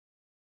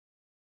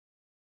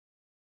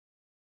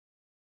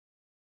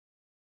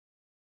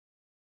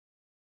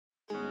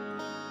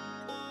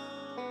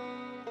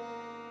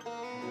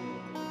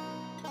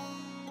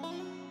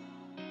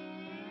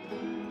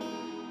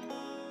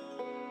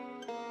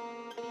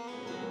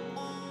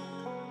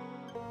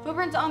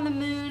Footprints on the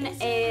Moon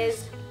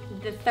is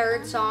the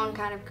third song,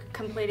 kind of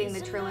completing the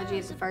trilogy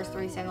of the first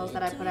 3 singles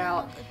that I put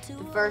out.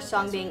 The first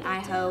song being I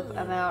Hope,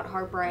 about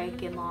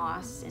heartbreak and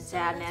loss and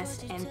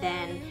sadness, and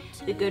then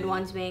the good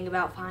ones being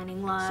about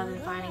finding love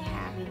and finding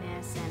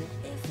happiness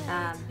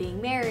and being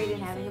married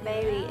and having a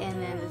baby.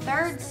 And then the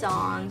third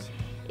song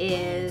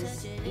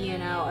is, you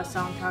know, a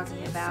song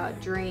talking about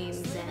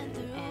dreams and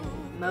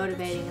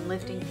motivating and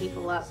lifting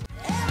people up.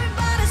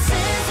 Everybody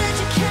says that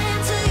you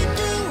can't till you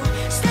do.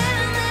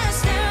 Standing there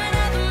staring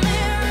at the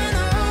mirror in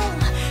the room.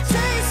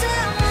 Taste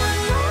it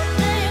one more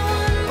day,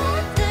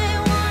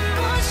 one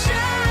more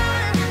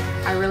shine.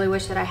 I really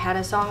wish that I had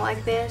a song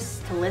like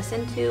this to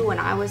listen to when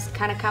I was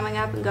kind of coming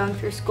up and going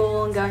through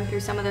school and going through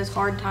some of those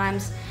hard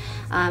times,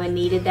 and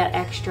needed that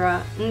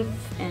extra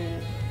oomph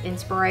and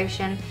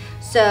inspiration.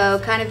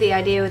 So kind of the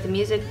idea with the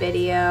music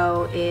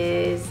video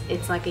is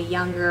it's like a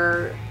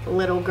younger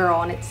little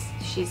girl, and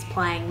she's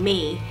playing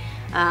me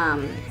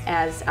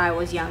as I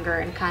was younger,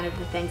 and kind of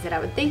the things that I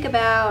would think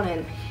about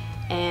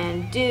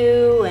and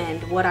do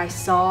and what I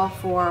saw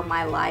for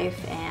my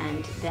life.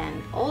 And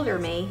then older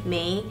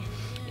me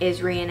is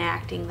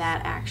reenacting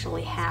that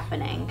actually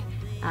happening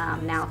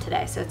now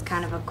today. So it's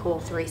kind of a cool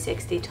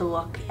 360 to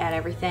look at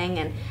everything,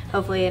 and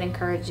hopefully it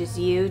encourages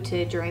you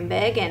to dream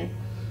big, and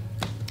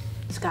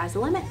the sky's the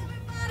limit.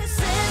 Everybody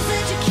says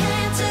that you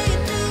can't till you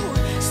do.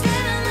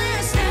 Standing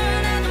there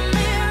staring at the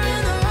mirror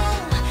in the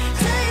room.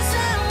 Taste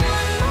it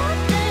one more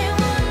day,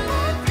 one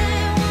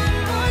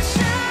more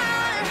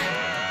shine.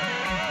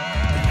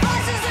 The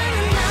voices in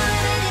the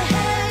night in your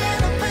head, yeah,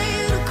 they'll beg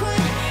you to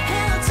quit.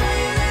 And they'll tell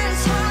you that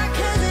it's hard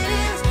 'cause it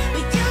is. But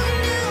you can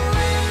do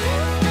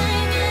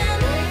anything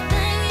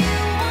you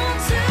want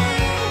to.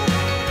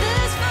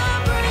 This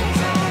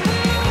footprints on the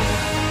moon.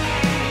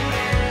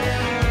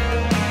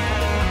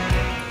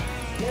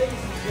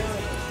 Ladies and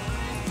gentlemen,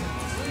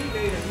 we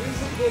made a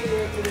music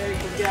video today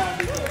for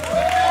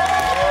Gabby.